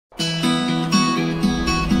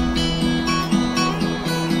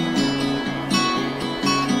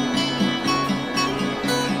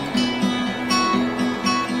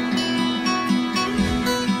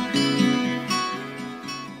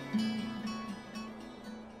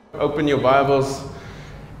Open your Bibles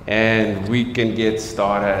and we can get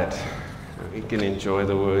started. We can enjoy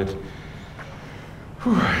the word.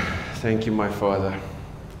 Whew. Thank you, my Father.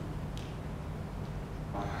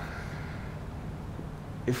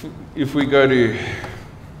 If we go to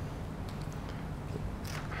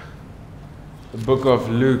the book of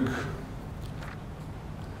Luke,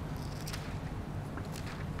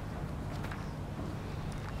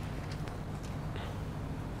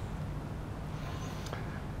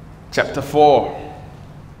 chapter 4,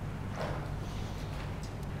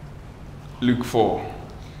 Luke 4.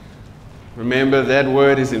 Remember, that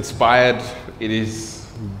word is inspired. It is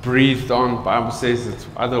breathed on. The Bible says it's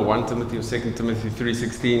either 1 Timothy or 2 Timothy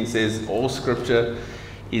 3:16 says all scripture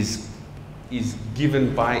is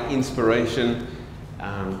given by inspiration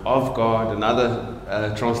of God.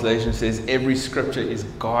 Another translation says every scripture is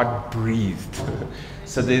God-breathed.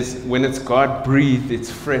 So when it's God-breathed, it's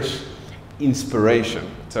fresh inspiration.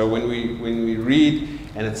 So when we read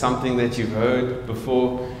and it's something that you've heard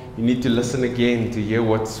before, you need to listen again to hear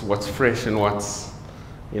what's fresh and what's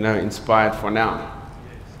inspired for now.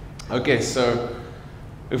 Okay, so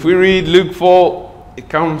if we read Luke 4, it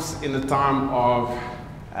comes in the time of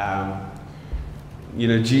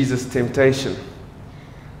Jesus' temptation.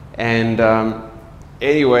 And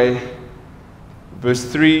anyway, verse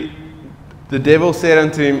 3, the devil said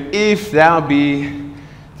unto him, "If thou be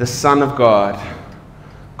the Son of God,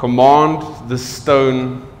 command the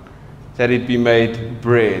stone that it be made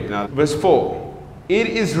bread." Now, verse 4, it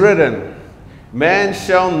is written, man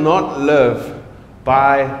shall not live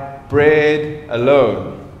by bread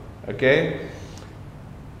alone, okay,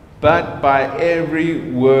 but by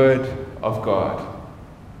every word of God.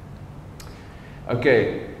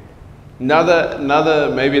 Okay, another,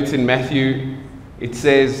 maybe it's in Matthew, it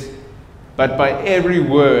says, but by every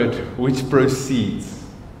word which proceeds.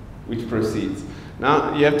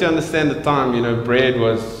 Now, you have to understand the time, bread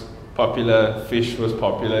was popular, fish was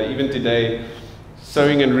popular. Even today,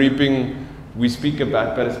 sowing and reaping, we speak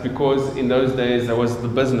about, but it's because in those days, there was the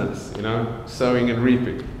business, sowing and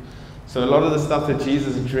reaping. So a lot of the stuff that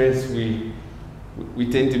Jesus addressed, we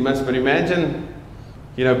tend to miss. But imagine,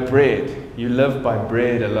 bread. You live by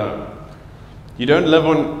bread alone. You don't live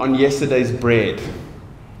on yesterday's bread.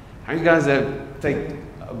 How many guys take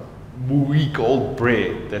a week-old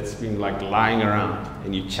bread that's been lying around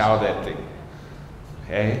and you chow that thing?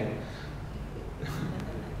 Okay?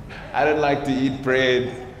 I don't like to eat bread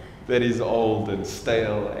that is old and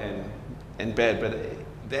stale and bad, but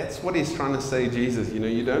that's what he's trying to say, Jesus.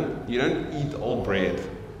 You don't eat old bread.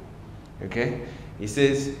 Okay? He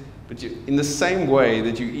says, but in the same way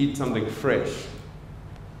that you eat something fresh,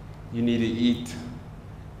 you need to eat.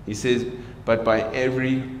 He says, but by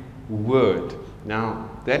every word. Now,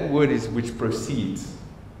 that word is which proceeds.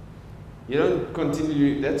 You don't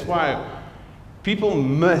continue. That's why people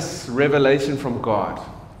miss revelation from God.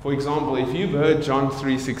 For example, if you've heard John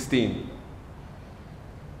 3:16,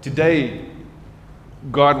 today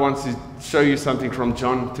God wants to show you something from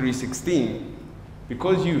John 3:16.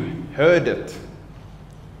 Because you heard it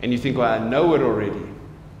and you think, well, I know it already.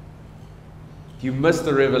 You missed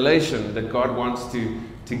the revelation that God wants to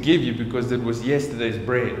give you because it was yesterday's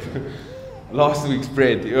bread, last week's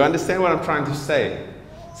bread. You understand what I'm trying to say?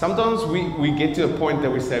 Sometimes we get to a point that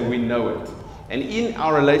we say we know it. And in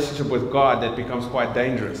our relationship with God, that becomes quite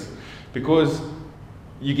dangerous because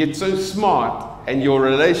you get so smart and your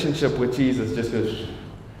relationship with Jesus just goes,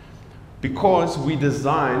 because we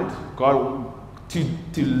designed God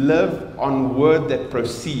to live on word that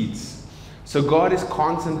proceeds. So God is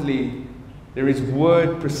constantly, there is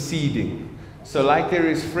word proceeding. So like there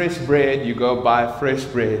is fresh bread, you go buy fresh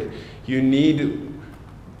bread. You need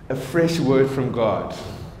a fresh word from God.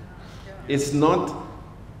 It's not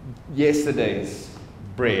yesterday's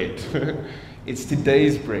bread. It's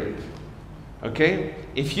today's bread. Okay?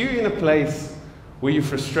 If you're in a place where you're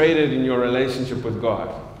frustrated in your relationship with God,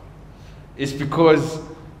 it's because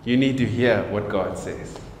you need to hear what God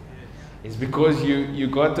says. It's because you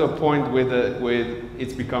got to a point where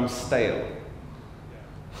it's become stale.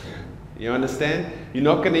 You understand? You're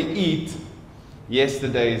not going to eat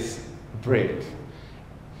yesterday's bread.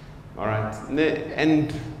 All right?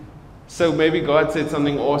 And so maybe God said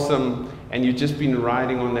something awesome and you've just been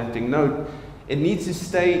riding on that thing. No, it needs to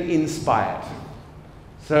stay inspired.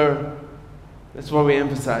 So that's why we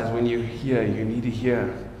emphasize when you hear, you need to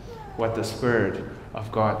hear what the Spirit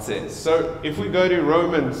of God says. So if we go to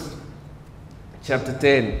Romans chapter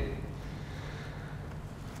 10,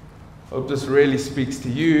 hope this really speaks to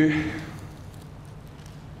you.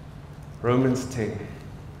 Romans 10.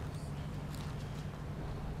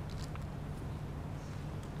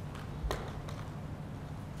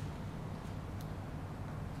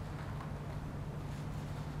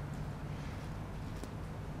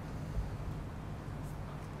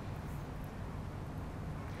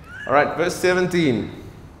 All right, verse 17.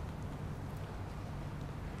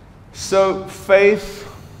 So faith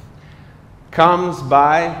comes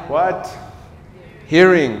by what?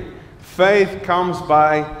 Hearing. Faith comes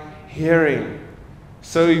by hearing.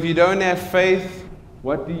 So if you don't have faith,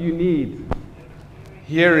 what do you need?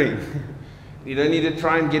 Hearing. You don't need to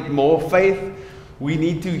try and get more faith. We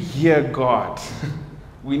need to hear God.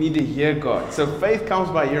 We need to hear God. So faith comes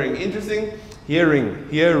by hearing. Interesting.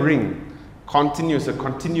 Hearing. Continuous, a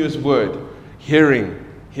continuous word. Hearing.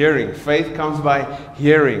 Faith comes by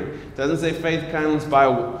hearing. It doesn't say faith comes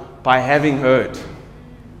by having heard.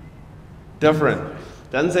 Different.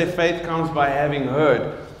 It doesn't say faith comes by having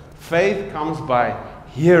heard. Faith comes by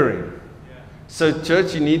hearing. So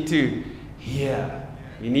church, you need to hear.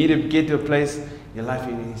 You need to get to a place in your life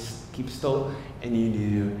you need to keep still and you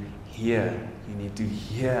need to hear. You need to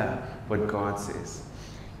hear what God says.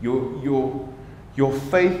 Your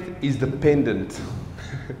faith is dependent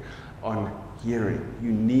on hearing.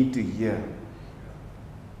 You need to hear.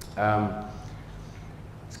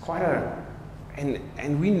 It's quite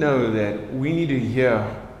and we know that we need to hear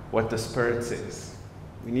what the Spirit says.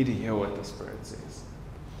 We need to hear what the Spirit says.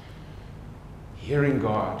 Hearing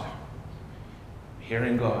God.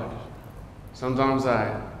 Sometimes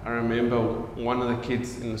I remember one of the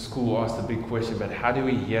kids in the school asked a big question about how do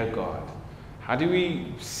we hear God? How do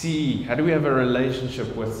we see? How do we have a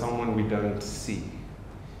relationship with someone we don't see?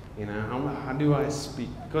 You know, how do I speak?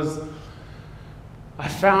 Because I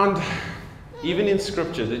found, even in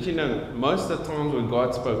Scripture, that most of the times when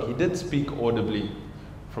God spoke, He did speak audibly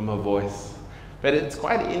from a voice. But it's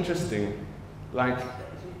quite interesting. Like,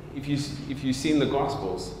 if you see in the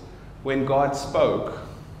Gospels, when God spoke,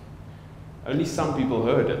 only some people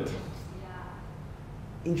heard it.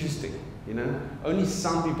 Interesting, only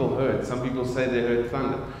some people heard. Some people say they heard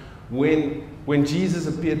thunder. When Jesus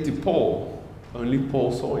appeared to Paul, only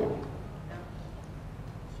Paul saw Him.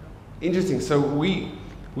 Interesting. So we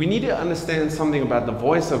need to understand something about the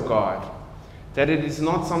voice of God. That it is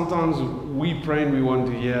not sometimes we pray and we want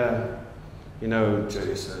to hear,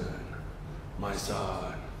 Jason, my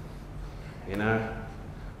son,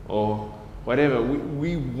 or whatever.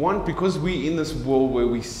 We want, because we're in this world where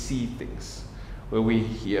we see things, where we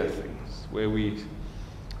hear things, where we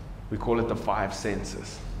call it the five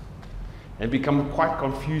senses. And become quite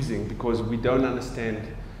confusing because we don't understand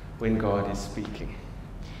when God is speaking.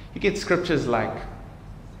 You get scriptures like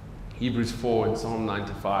Hebrews 4 and Psalm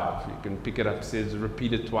 95. You can pick it up. It says,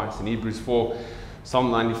 repeat it twice. In Hebrews 4, Psalm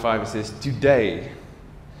 95, it says, today,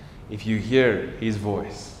 if you hear His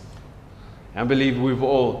voice. I believe we've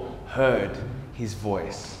all heard His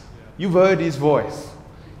voice. You've heard His voice.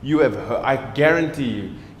 You have heard. I guarantee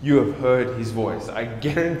you, you have heard His voice. I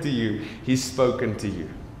guarantee you, He's spoken to you.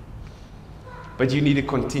 But you need to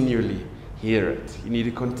continually hear it. You need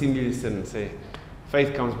to continually sit and say,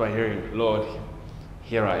 faith comes by hearing. Lord,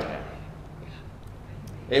 here I am.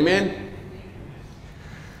 Amen?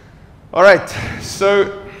 All right,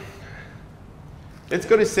 so let's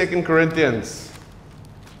go to 2 Corinthians.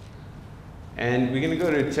 And we're going to go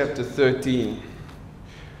to chapter 13.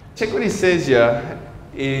 Check what he says here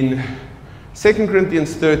in 2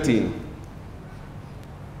 Corinthians 13.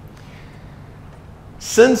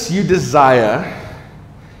 Since you desire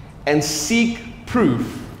and seek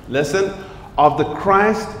proof, listen, of the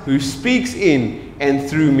Christ who speaks in and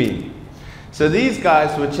through me. So these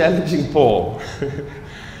guys were challenging Paul.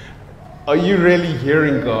 Are you really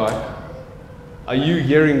hearing God? Are you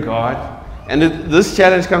hearing God? And this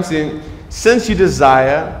challenge comes in, since you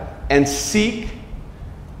desire and seek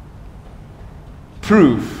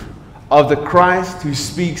proof of the Christ who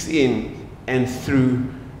speaks in and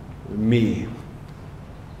through me.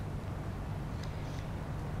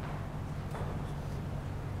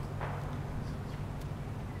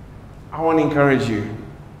 I want to encourage you.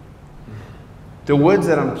 The words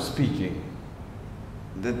that I'm speaking,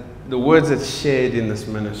 the words that's shared in this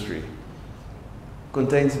ministry,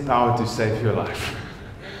 contains the power to save your life.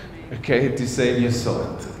 Okay, to save your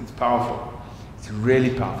soul. It's powerful. It's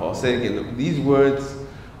really powerful. I'll say it again. These words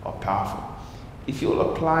are powerful. If you'll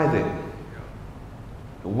apply them,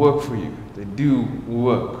 they'll work for you. They do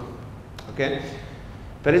work. Okay?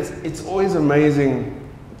 But it's always amazing.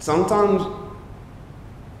 Sometimes,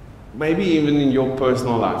 maybe even in your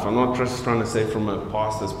personal life, I'm not just trying to say from a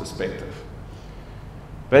pastor's perspective,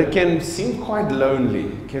 but it can seem quite lonely.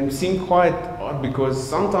 It can seem quite odd because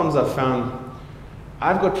sometimes I've found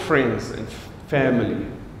I've got friends and family.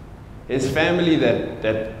 There's family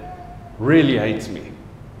that really hates me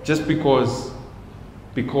just because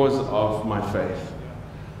of my faith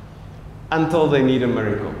until they need a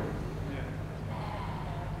miracle.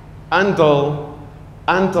 Until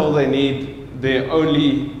until they need their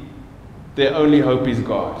only hope is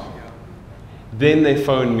God. Then they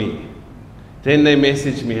phone me. Then they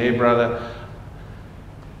message me, hey brother,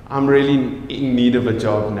 I'm really in need of a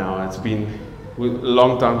job now. It's been a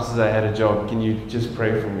long time since I had a job. Can you just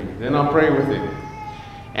pray for me? Then I'll pray with them.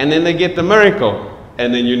 And then they get the miracle.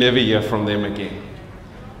 And then you never hear from them again.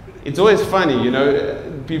 It's always funny, you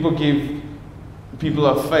know, people give people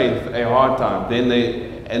of faith a hard time.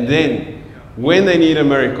 And then when they need a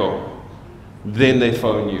miracle, then they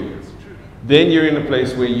phone you. Then you're in a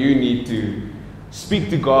place where you need to speak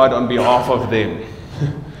to God on behalf of them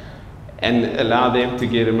and allow them to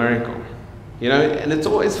get a miracle. You know, and it's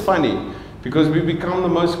always funny because we become the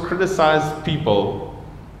most criticized people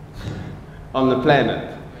on the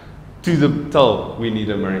planet till we need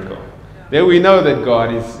a miracle. Then we know that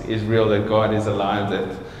God is real, that God is alive,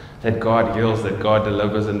 that God heals, that God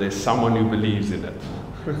delivers, and there's someone who believes in it.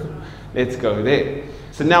 Let's go there.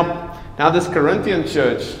 So now this Corinthian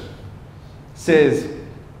church says,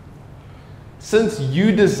 since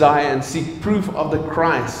you desire and seek proof of the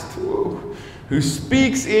Christ who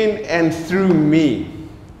speaks in and through me.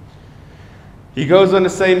 He goes on to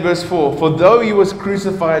say in verse 4, for though he was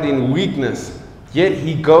crucified in weakness, yet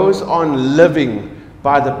he goes on living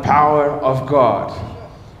by the power of God.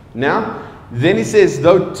 Now, then he says,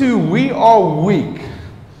 though too we are weak,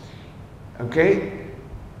 okay?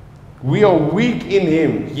 We are weak in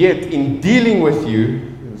him, yet in dealing with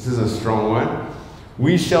you, this is a strong one,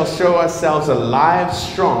 we shall show ourselves alive,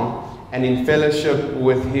 strong, and in fellowship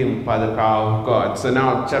with him by the power of God. So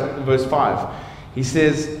now, verse 5, he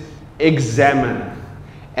says, examine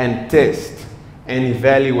and test and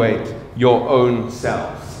evaluate your own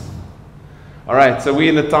selves. All right, so we're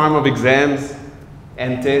in the time of exams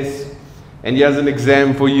and tests, and here's an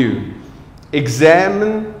exam for you.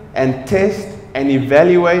 Examine and test and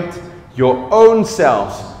evaluate your own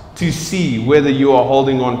selves to see whether you are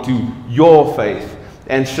holding on to your faith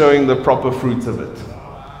and showing the proper fruits of it.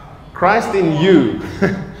 Christ in you.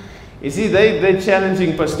 You see, they're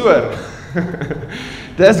challenging Pastor.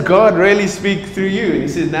 Does God really speak through you? And he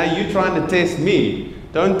says, now you're trying to test me.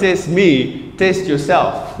 Don't test me, test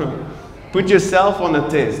yourself. Put yourself on a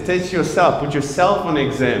test. Test yourself. Put yourself on an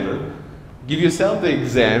exam. Give yourself the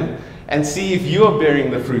exam and see if you're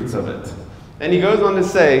bearing the fruits of it. And he goes on to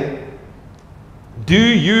say, do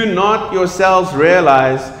you not yourselves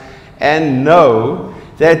realize and know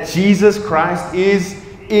that Jesus Christ is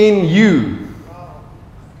in you?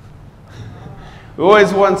 We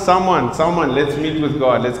always want someone, let's meet with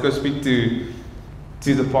God. Let's go speak to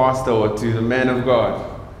the pastor or to the man of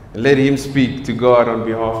God. And let him speak to God on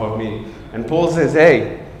behalf of me. And Paul says,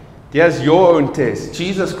 hey, here's your own test.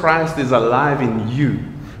 Jesus Christ is alive in you.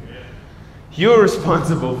 You're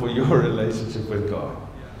responsible for your relationship with God.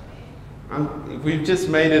 We've just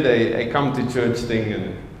made it a come to church thing,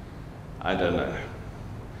 and I don't know.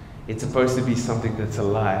 It's supposed to be something that's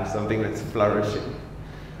alive, something that's flourishing,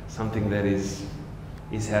 something that is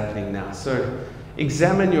happening now. So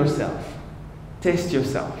examine yourself, test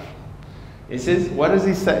yourself. He says, what does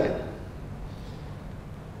he say?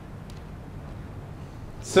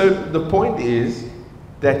 So the point is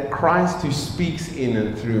that Christ who speaks in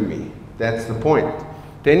and through me. That's the point.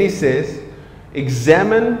 Then he says,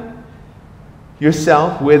 examine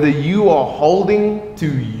yourself whether you are holding to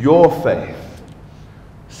your faith.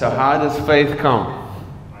 So how does faith come?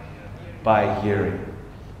 By hearing.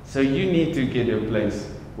 So you need to get to a place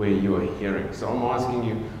where you are hearing. So I'm asking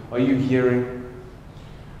you, are you hearing?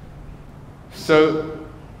 So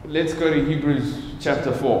let's go to Hebrews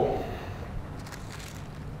chapter 4.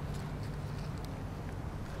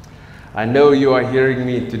 I know you are hearing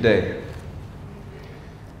me today.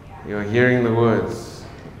 You are hearing the words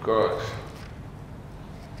of God.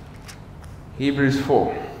 Hebrews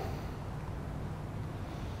 4.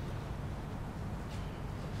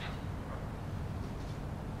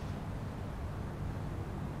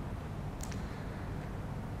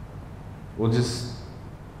 We'll just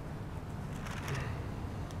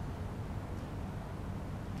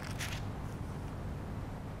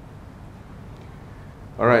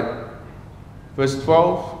all right. Verse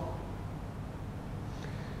 12.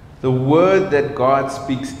 The word that God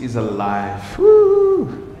speaks is alive.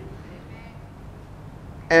 Woo!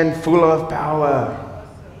 And full of power.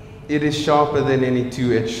 It is sharper than any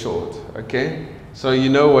two-edged sword. Okay? So you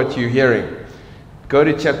know what you're hearing. Go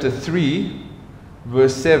to chapter 3,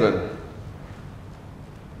 verse 7.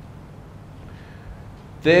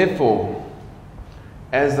 Therefore,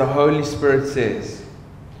 as the Holy Spirit says,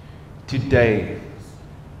 today,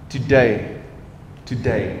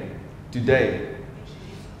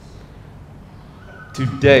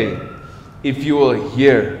 if you will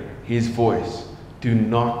hear his voice, do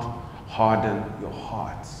not harden your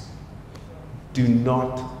hearts. Do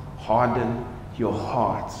not harden your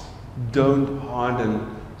hearts. Don't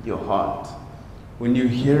harden your heart. When you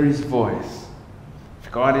hear his voice,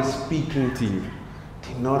 if God is speaking to you,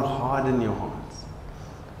 do not harden your hearts.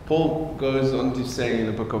 Paul goes on to say in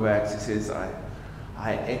the book of Acts, he says,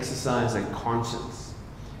 I exercise a conscience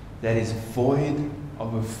that is void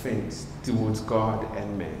of offense towards God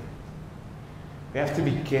and man. We have to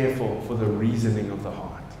be careful for the reasoning of the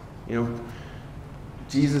heart. You know,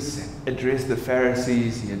 Jesus addressed the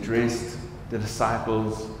Pharisees, he addressed the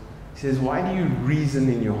disciples. He says, why do you reason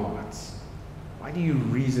in your hearts? Why do you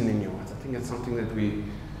reason in your hearts? I think it's something that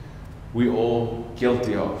we all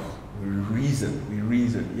guilty of. We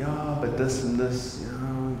reason. Yeah, but this and this.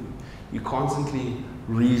 Yeah. You're constantly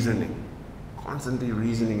reasoning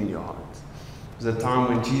in your heart. There's a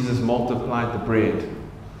time when Jesus multiplied the bread,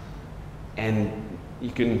 and you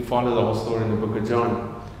can follow the whole story in the book of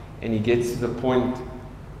John, and he gets to the point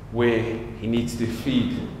where he needs to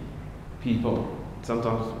feed people.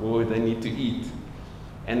 Sometimes they need to eat.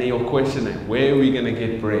 And then you'll question them, where are we going to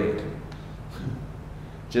get bread?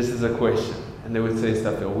 Just as a question. And they would say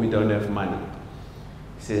stuff like, we don't have money.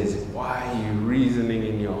 He says, why are you reasoning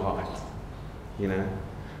in your heart? You know,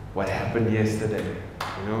 what happened yesterday?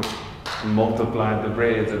 You know, multiplied the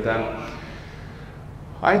bread.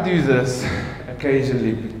 I do this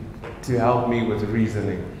occasionally to help me with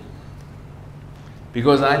reasoning.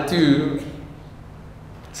 Because I too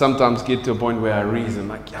sometimes get to a point where I reason,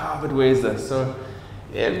 like, yeah, but where's this? So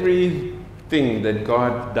everything that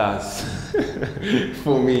God does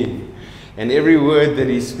for me, and every word that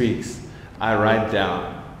he speaks, I write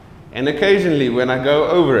down. And occasionally when I go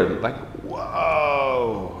over it, like,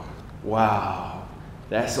 whoa, wow,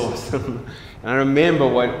 that's awesome. And I remember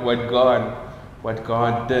what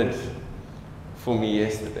God did for me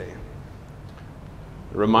yesterday.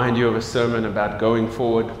 Remind you of a sermon about going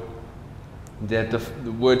forward, that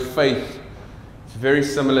the word faith is very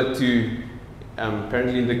similar to,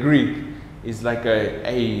 apparently in the Greek, is like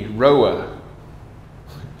a rower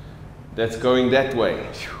that's going that way.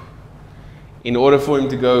 In order for him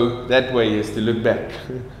to go that way, he has to look back.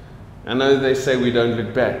 I know they say we don't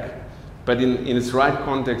look back, but in its right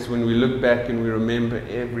context, when we look back and we remember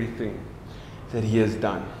everything that he has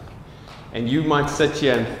done. And you might sit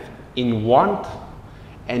here in want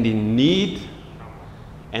and in need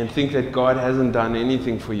and think that God hasn't done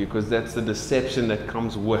anything for you, because that's the deception that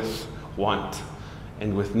comes with want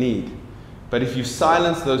and with need. But if you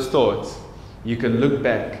silence those thoughts, you can look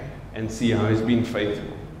back and see how he's been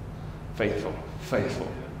faithful. Faithful, faithful,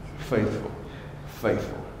 faithful,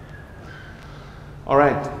 faithful. All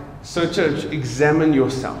right, so church, examine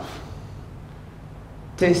yourself.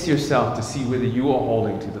 Test yourself to see whether you are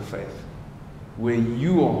holding to the faith. Where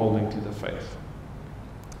you are holding to the faith.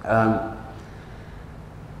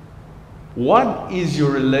 What is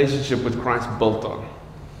your relationship with Christ built on?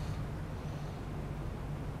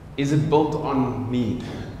 Is it built on need?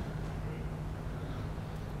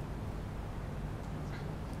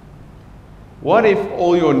 What if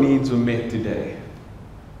all your needs were met today?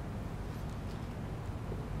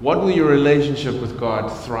 What will your relationship with God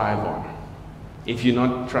thrive on if you're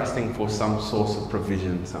not trusting for some source of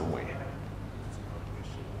provision somewhere?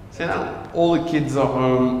 So now, all the kids are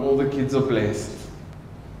home, all the kids are blessed,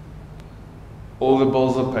 all the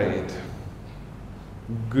bills are paid,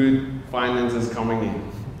 good finances coming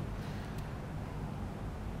in.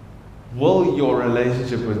 Will your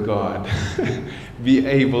relationship with God be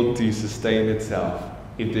able to sustain itself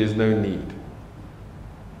if there's no need?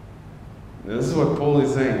 Now, this is what Paul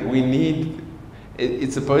is saying. We need,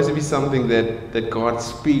 it's supposed to be something that God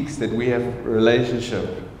speaks, that we have a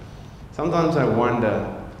relationship. Sometimes I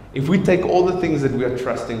wonder, if we take all the things that we are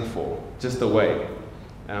trusting for just away,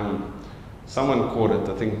 someone caught it,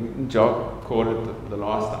 I think Jock caught it the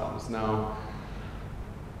last time. It's now,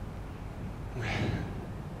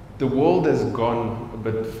 the world has gone a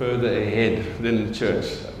bit further ahead than the church.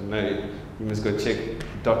 I don't know, you must go check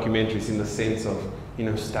documentaries in the sense of,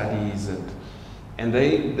 studies, and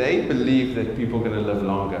they believe that people are going to live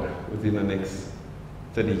longer within the next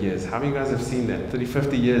 30 years. How many of you guys have seen that? 30,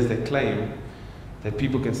 50 years they claim that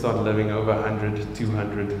people can start living over 100,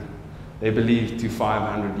 200, they believe to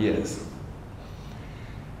 500 years.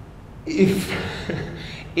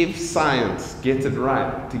 If science gets it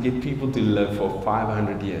right to get people to live for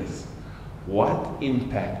 500 years, what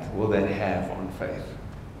impact will that have on faith?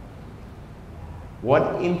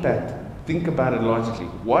 What impact? Think about it logically.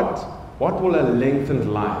 What will a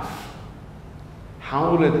lengthened life,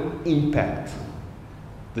 how will it impact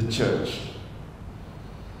the church?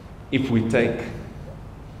 if we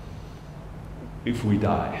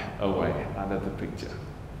die away out of the picture.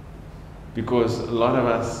 Because a lot of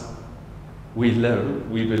us, we live,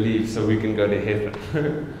 we believe, so we can go to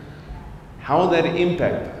heaven. How will that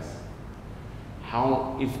impact us?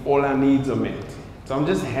 How if all our needs are met? So I'm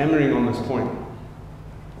just hammering on this point.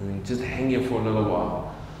 And just hang here for a little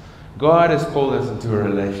while. God has called us into a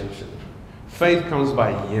relationship. Faith comes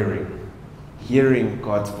by hearing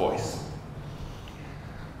God's voice.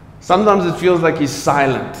 Sometimes it feels like He's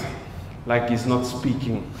silent, like He's not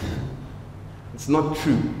speaking. It's not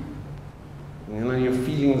true. You know, your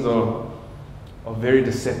feelings are very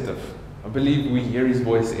deceptive. I believe we hear His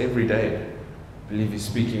voice every day. I believe He's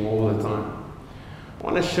speaking all the time. I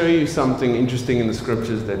want to show you something interesting in the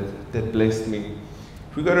scriptures that blessed me.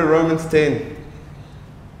 If we go to Romans 10,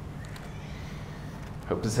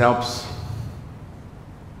 hope this helps.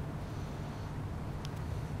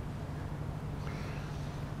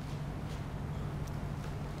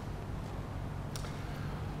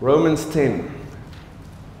 Romans 10.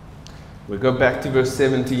 We go back to verse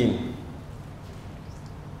 17.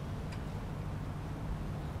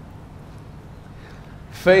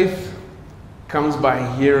 Faith comes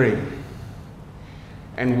by hearing,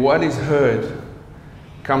 and what is heard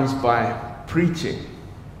comes by preaching.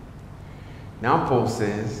 Now Paul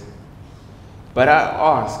says, but I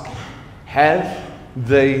ask, have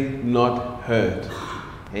they not heard?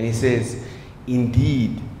 And he says,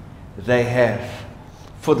 indeed they have.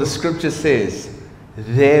 For the scripture says,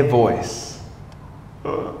 their voice.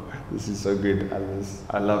 Oh, this is so good.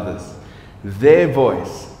 I love this. Their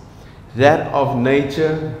voice, that of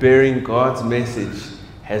nature bearing God's message,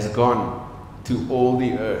 has gone to all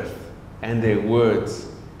the earth, and their words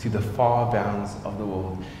to the far bounds of the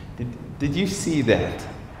world. Did you see that?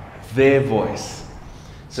 Their voice.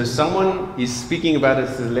 So someone is speaking about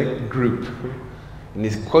a select group, and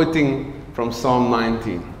he's quoting from Psalm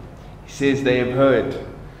 19. He says they have heard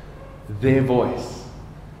their voice.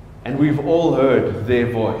 And we've all heard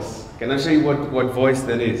their voice. Can I show you what voice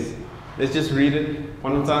that is? Let's just read it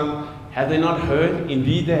one more time. Have they not heard?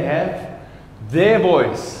 Indeed they have. Their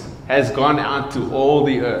voice has gone out to all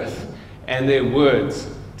the earth, and their words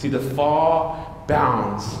to the far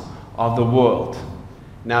bounds of the world.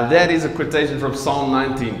 Now that is a quotation from Psalm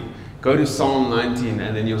 19. Go to Psalm 19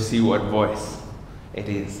 and then you'll see what voice it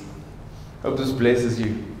is. Hope this blesses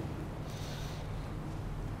you.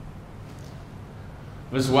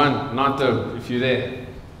 Verse 1, Nato, if you're there.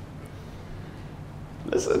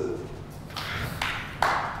 Listen.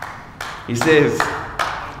 He says,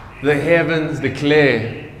 the heavens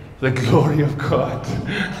declare the glory of God,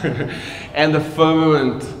 and the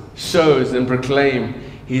firmament shows and proclaim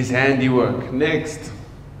His handiwork. Next.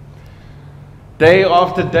 Day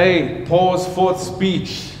after day pours forth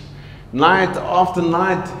speech. Night after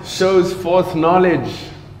night shows forth knowledge.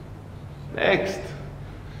 Next.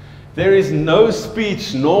 There is no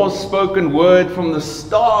speech nor spoken word from the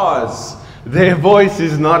stars. Their voice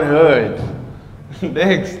is not heard.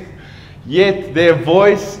 Next. Yet their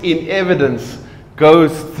voice in evidence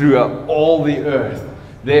goes throughout all the earth.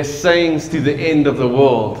 Their sayings to the end of the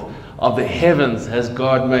world. Of the heavens has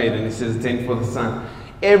God made. And he says, 10 for the sun.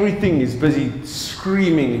 Everything is busy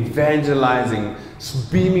screaming, evangelizing,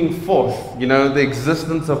 beaming forth, the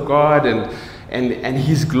existence of God and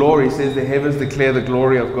His glory. It says the heavens declare the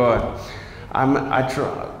glory of God. I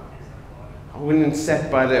went and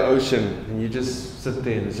sat by the ocean, and you just sit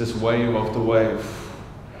there, and it's just wave after wave.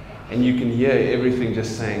 And you can hear everything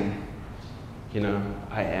just saying,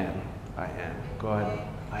 I am, God,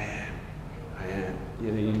 I am.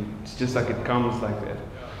 It's just like it comes like that.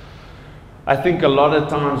 I think a lot of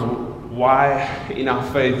times why in our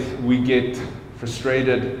faith we get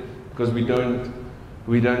frustrated because we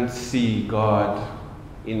don't see God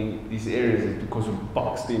in these areas is because we're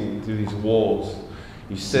boxed into these walls.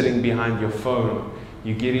 You're sitting behind your phone.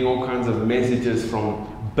 You're getting all kinds of messages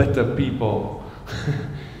from bitter people.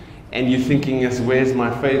 And you're thinking, where's my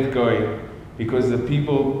faith going? Because the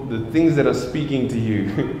things that are speaking to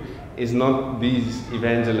you is not these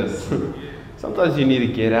evangelists. Sometimes you need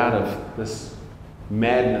to get out of this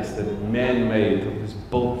madness that man made, of these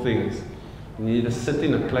built things. You need to sit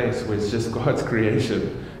in a place where it's just God's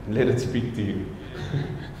creation and let it speak to you.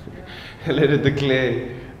 And let it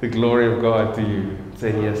declare the glory of God to you.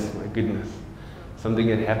 Say, yes, my goodness. Something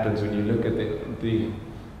that happens when you look at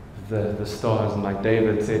the stars, and like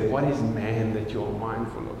David said, what is man that you're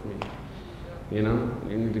mindful of me? You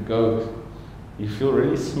need to go. You feel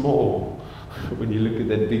really small when you look at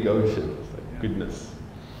that big ocean. It's like, goodness.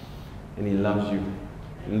 And He loves you.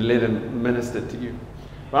 And let Him minister to you.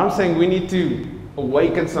 But I'm saying we need to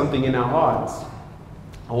awaken something in our hearts.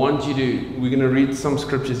 we're going to read some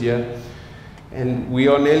scriptures here, and we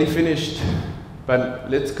are nearly finished, but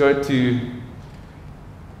let's go to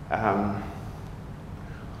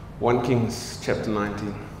 1 Kings chapter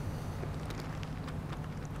 19.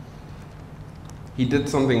 He did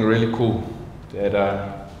something really cool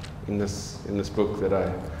that in this book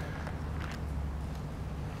that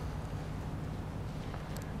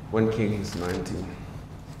 1 Kings 19.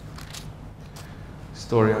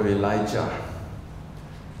 Story of Elijah.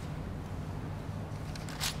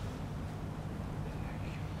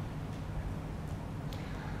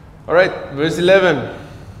 All right, verse 11.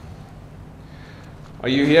 Are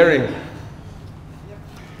you hearing? Yep.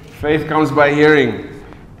 Faith comes by hearing.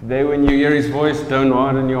 Today when you hear his voice, don't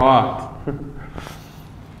harden your heart.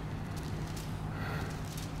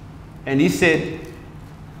 And he said,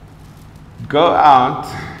 go out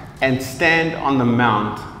and stand on the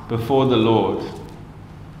mount before the Lord.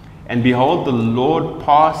 And behold, the Lord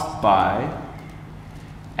passed by,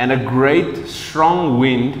 and a great strong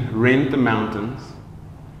wind rent the mountains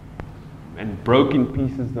and broke in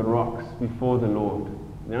pieces the rocks before the Lord.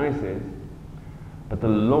 Now he says, but the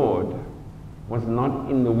Lord was not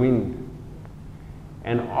in the wind.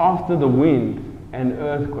 And after the wind, an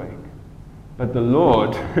earthquake. But the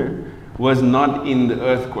Lord was not in the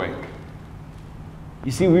earthquake.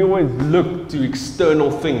 You see, we always look to external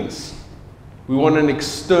things. We want an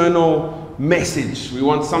external message. We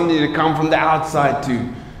want something to come from the outside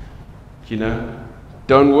to,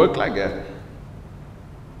 don't work like that.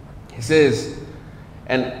 He says,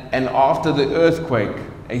 and after the earthquake,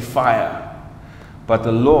 a fire. But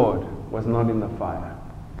the Lord was not in the fire.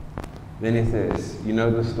 Then he says, you know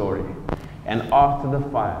the story. And after the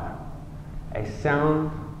fire, a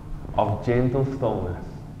sound of gentle stillness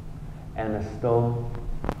and a still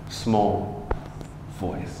small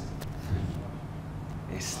voice.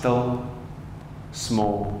 A still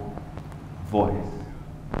small voice.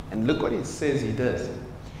 And look what it says he does.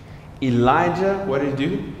 Elijah, what did he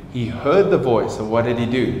do? He heard the voice, and what did he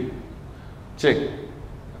do? Check.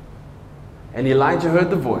 And Elijah heard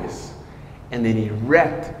the voice, and then he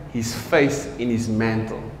wrapped his face in his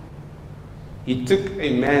mantle. He took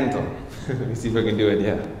a mantle. Let me see if I can do it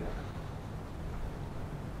here.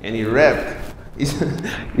 And he wrapped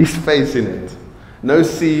his face in it. No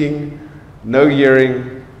seeing, no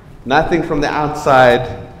hearing, nothing from the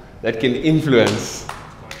outside that can influence.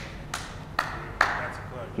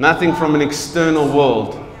 Nothing from an external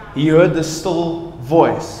world. He heard the still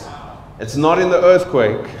voice. It's not in the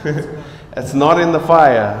earthquake. It's not in the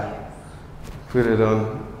fire. Put it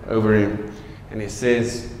on over him. And he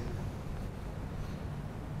says,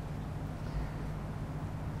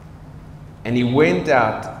 and he went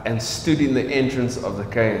out and stood in the entrance of the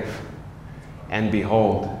cave. And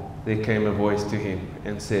behold, there came a voice to him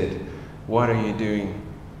and said, what are you doing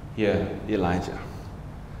here, Elijah?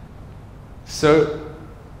 So,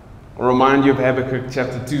 I'll remind you of Habakkuk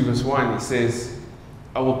chapter 2 verse 1. He says,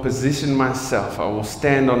 I will position myself. I will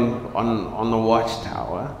stand on the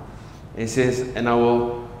watchtower. He says, and I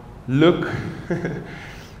will look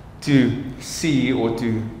to see look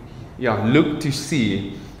to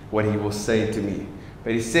see what he will say to me.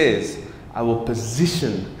 But he says, I will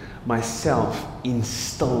position myself in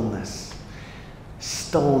stillness.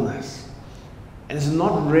 Stillness. And it's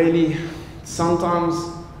not really, sometimes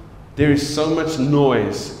there is so much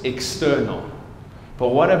noise external. But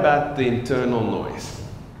what about the internal noise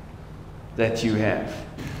that you have?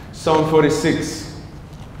 Psalm 46.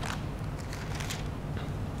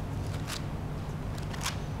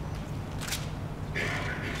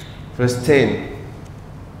 Verse 10.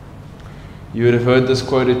 You would have heard this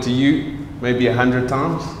quoted to you maybe 100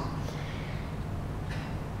 times.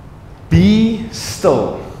 Be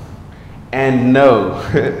still and know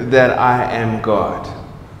that I am God.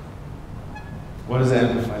 What does that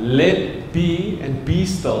amplify? Let be and be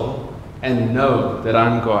still and know that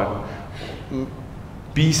I'm God.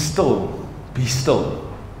 Be still, be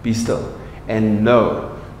still, be still, and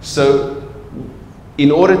know. So,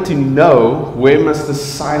 in order to know, where must the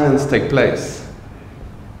silence take place?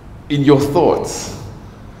 In your thoughts.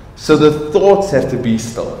 So the thoughts have to be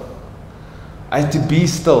still. I have to be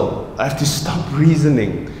still. I have to stop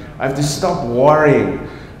reasoning. I have to stop worrying.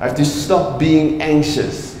 I have to stop being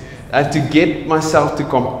anxious. I have to get myself to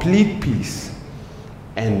complete peace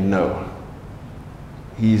and know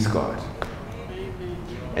He is God.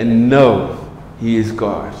 And know He is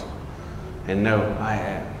God. And know I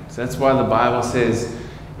am. So that's why the Bible says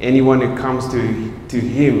anyone who comes to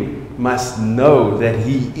Him must know that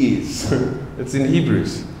He is. It's in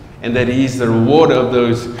Hebrews. And that He is the rewarder of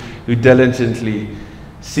those who diligently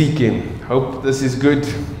seek Him. Hope this is good.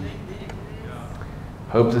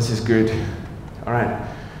 Hope this is good. All right.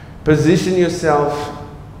 Position yourself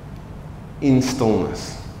in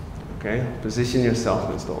stillness. Okay? Position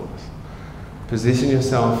yourself in stillness. Position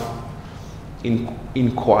yourself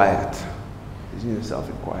in quiet. Position yourself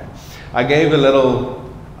in quiet. I gave a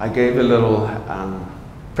little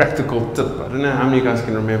practical tip. I don't know how many of you guys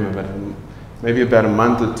can remember, but maybe about a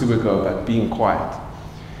month or two ago, about being quiet.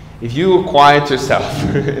 If you will quiet yourself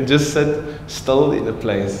and just sit still in a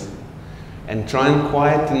place and try and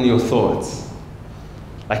quieten your thoughts,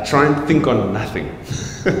 like try and think on nothing.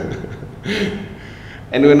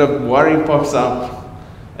 And when a worry pops up,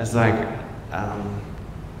 it's like,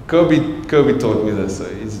 Kobe taught me this.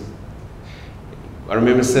 I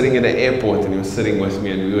remember sitting at the airport and he was sitting with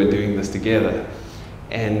me and we were doing this together.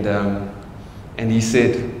 And he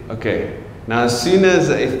said, okay, now as soon as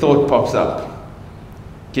a thought pops up,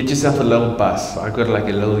 get yourself a little bus. I got like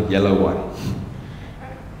a little yellow one.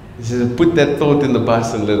 He says, put that thought in the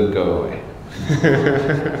bus and let it go away.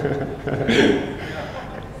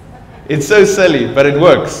 It's so silly, but it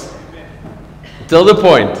works. Till the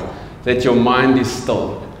point that your mind is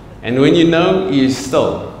still. And when you know he is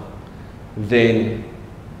still, then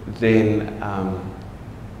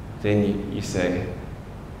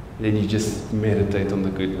you just meditate on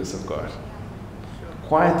the goodness of God.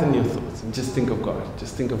 Quieten your thoughts and just think of God.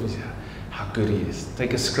 Just think of how good he is.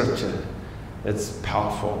 Take a scripture that's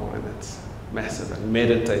powerful and it's massive and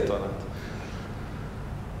meditate on it.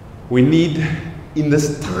 We need, in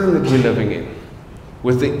this time that we're living in,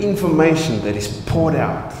 with the information that is poured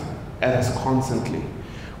out at us constantly,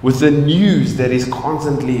 with the news that is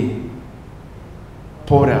constantly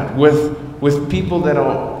poured out, with people that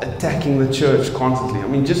are attacking the church constantly. I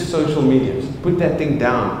mean, just social media. Just put that thing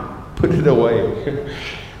down. Put it away.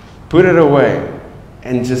 Put it away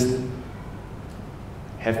and just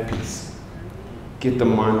have peace. Get the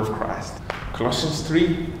mind of Christ. Colossians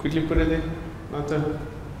 3, quickly put it there. Nata.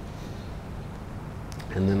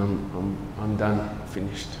 And then I'm done,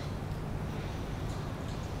 finished.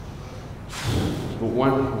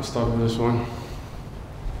 We'll start with this one.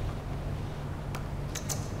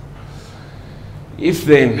 If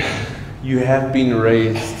then you have been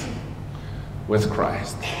raised with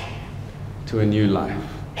Christ to a new life,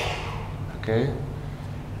 okay,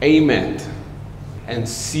 aim at and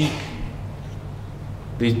seek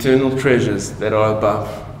the eternal treasures that are above,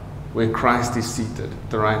 where Christ is seated at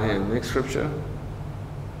the right hand. Next scripture.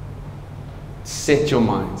 Set your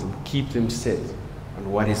minds and keep them set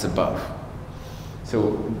on what is above.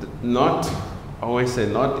 So not, I always say,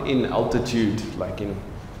 not in altitude, like in,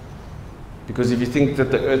 because if you think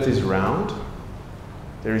that the earth is round,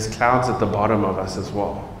 there is clouds at the bottom of us as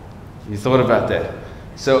well. You thought about that?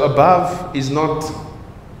 So above is not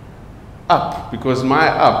up, because my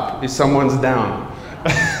up is someone's down.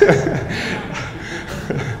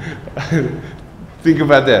 Think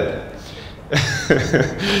about that.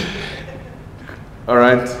 All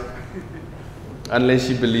right? Unless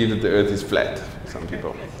you believe that the earth is flat, some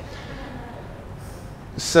people.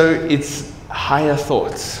 So it's higher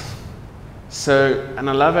thoughts. So, and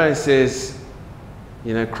I love how it says,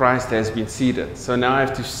 you know, Christ has been seated. So now I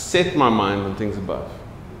have to set my mind on things above,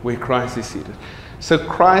 where Christ is seated. So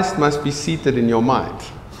Christ must be seated in your mind,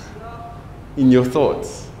 in your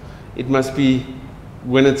thoughts. It must be,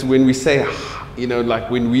 when we say, you know,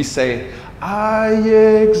 like when we say, I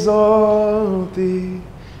exalt thee.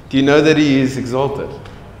 Do you know that he is exalted?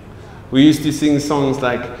 We used to sing songs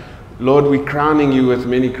like, Lord, we're crowning you with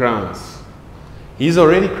many crowns. He's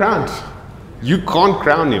already crowned. You can't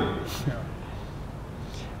crown him.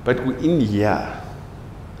 But in here,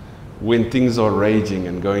 when things are raging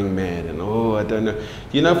and going mad and I don't know.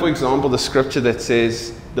 You know, for example, the scripture that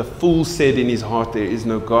says, the fool said in his heart there is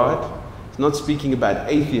no God. It's not speaking about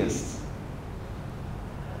atheists.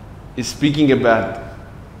 It's speaking about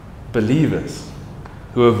believers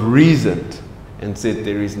who have reasoned and said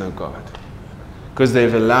there is no God. Because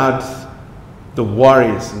they've allowed the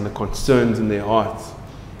worries and the concerns in their hearts.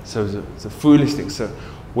 So it's a foolish thing. So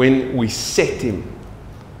when we set him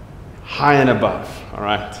high and above, all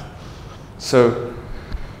right? So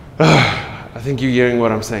I think you're hearing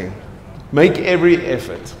what I'm saying. Make every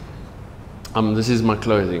effort. This is my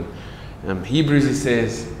closing. Hebrews, it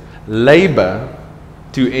says, labor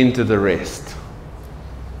to enter the rest.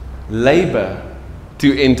 Labor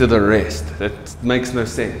to enter the rest. That makes no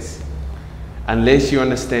sense. Unless you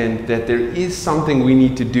understand that there is something we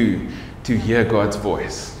need to do to hear God's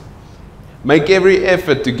voice. Make every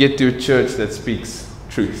effort to get to a church that speaks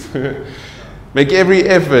truth. Make every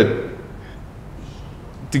effort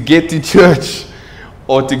to get to church,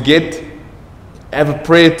 or to have a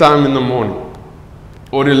prayer time in the morning,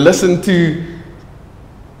 or to listen to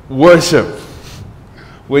worship.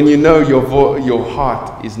 When you know your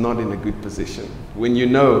heart is not in a good position. When you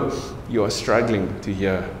know you are struggling to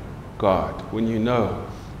hear God. When you know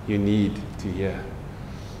you need to hear.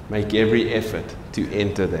 Make every effort to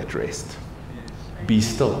enter that rest. Be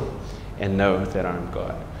still and know that I'm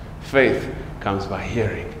God. Faith comes by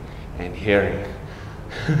hearing, and hearing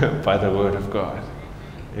by the word of God.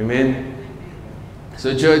 Amen.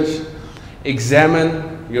 So church,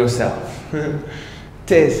 examine yourself.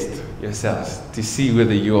 Test yourselves to see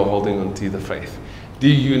whether you are holding on to the faith. Do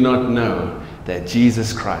you not know that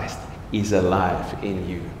Jesus Christ is alive in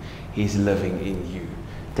you? He's living in you.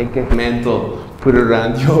 Take that mantle, put it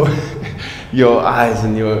around your eyes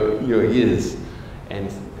and your ears, and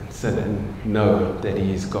sit and know that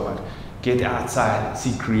He is God. Get outside and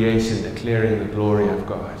see creation declaring the glory of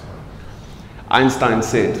God. Einstein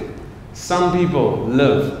said, some people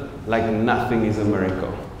live like nothing is a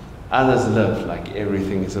miracle. Others live like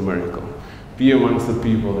everything is a miracle. Be amongst the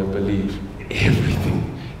people that believe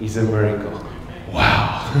everything is a miracle.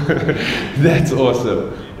 Wow. That's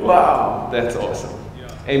awesome. Wow. That's awesome.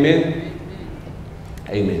 Amen.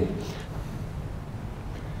 Amen.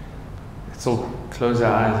 Let's all close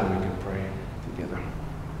our eyes and we can pray together.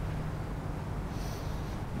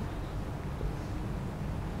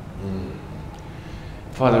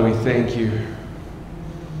 Father, we thank you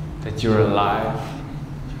that you're alive,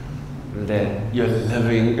 that you're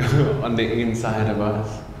living on the inside of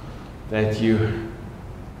us, that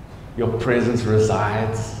your presence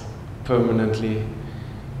resides permanently,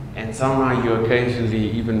 and somehow you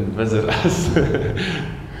occasionally even visit us.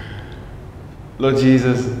 Lord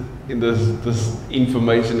Jesus, in this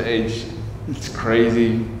information age, it's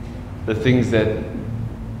crazy, the things that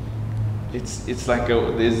it's like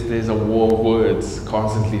there's a war of words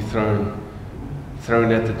constantly thrown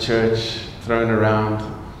at the church, thrown around.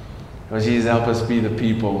 Lord Jesus, help us be the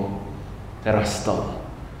people that are still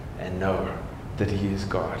and know that He is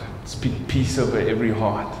God. Speak peace over every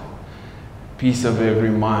heart, peace over every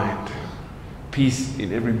mind, peace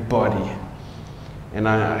in every body. And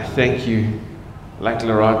I thank you, like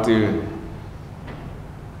Loratu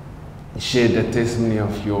shared the testimony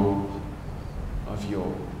of your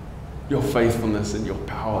faithfulness and your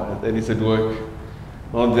power that is at work.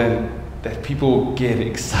 Lord, that people get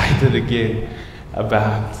excited again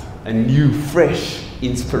about a new, fresh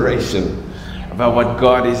inspiration about what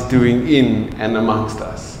God is doing in and amongst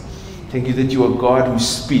us. Thank you that you are God who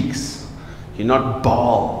speaks. You're not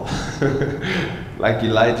Baal, like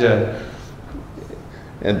Elijah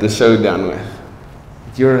had the showdown with.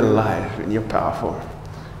 You're alive and you're powerful.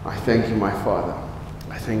 I thank you, my Father.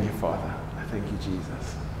 I thank you, Father. I thank you,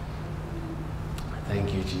 Jesus. I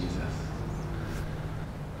thank you, Jesus.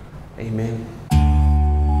 Amen.